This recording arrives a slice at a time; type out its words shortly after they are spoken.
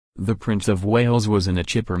The Prince of Wales was in a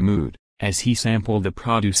chipper mood, as he sampled the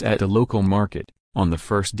produce at a local market, on the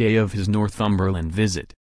first day of his Northumberland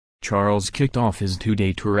visit. Charles kicked off his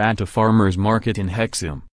two-day tour at a farmer's market in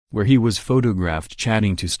Hexham, where he was photographed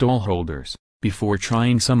chatting to stallholders, before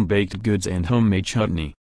trying some baked goods and homemade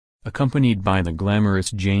chutney. Accompanied by the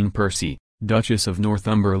glamorous Jane Percy, Duchess of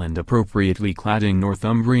Northumberland appropriately cladding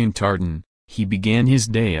Northumbrian tartan, he began his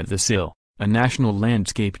day at the Sill, a national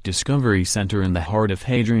landscape discovery centre in the heart of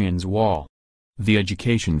Hadrian's Wall. The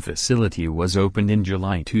education facility was opened in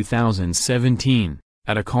July 2017,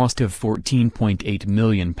 at a cost of £14.8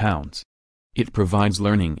 million. It provides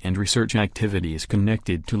learning and research activities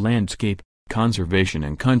connected to landscape, conservation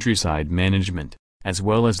and countryside management, as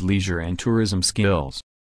well as leisure and tourism skills.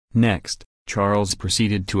 Next, Charles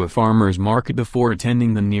proceeded to a farmer's market before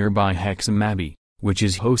attending the nearby Hexham Abbey, which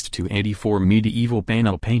is host to 84 medieval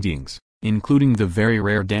panel paintings, including the very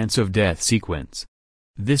rare Dance of Death sequence.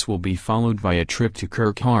 This will be followed by a trip to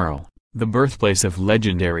Kirk Harle, the birthplace of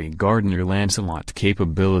legendary gardener Lancelot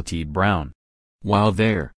Capability Brown. While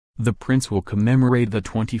there, the Prince will commemorate the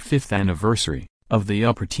 25th anniversary of the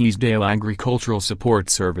Upper Teesdale Agricultural Support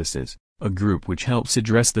Services, a group which helps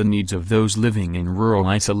address the needs of those living in rural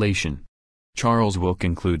isolation. Charles will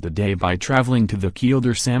conclude the day by traveling to the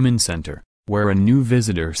Kielder Salmon Centre, where a new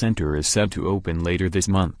visitor centre is set to open later this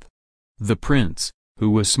month. The Prince,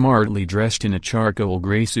 who was smartly dressed in a charcoal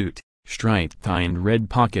grey suit, striped tie and red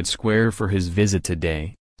pocket square for his visit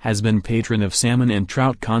today, has been patron of Salmon and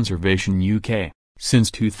Trout Conservation UK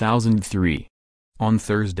since 2003. On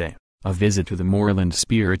Thursday, a visit to the Moorland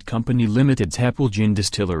Spirit Company Limited's Heppel Gin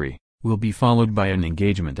Distillery will be followed by an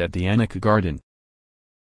engagement at the Annika Garden,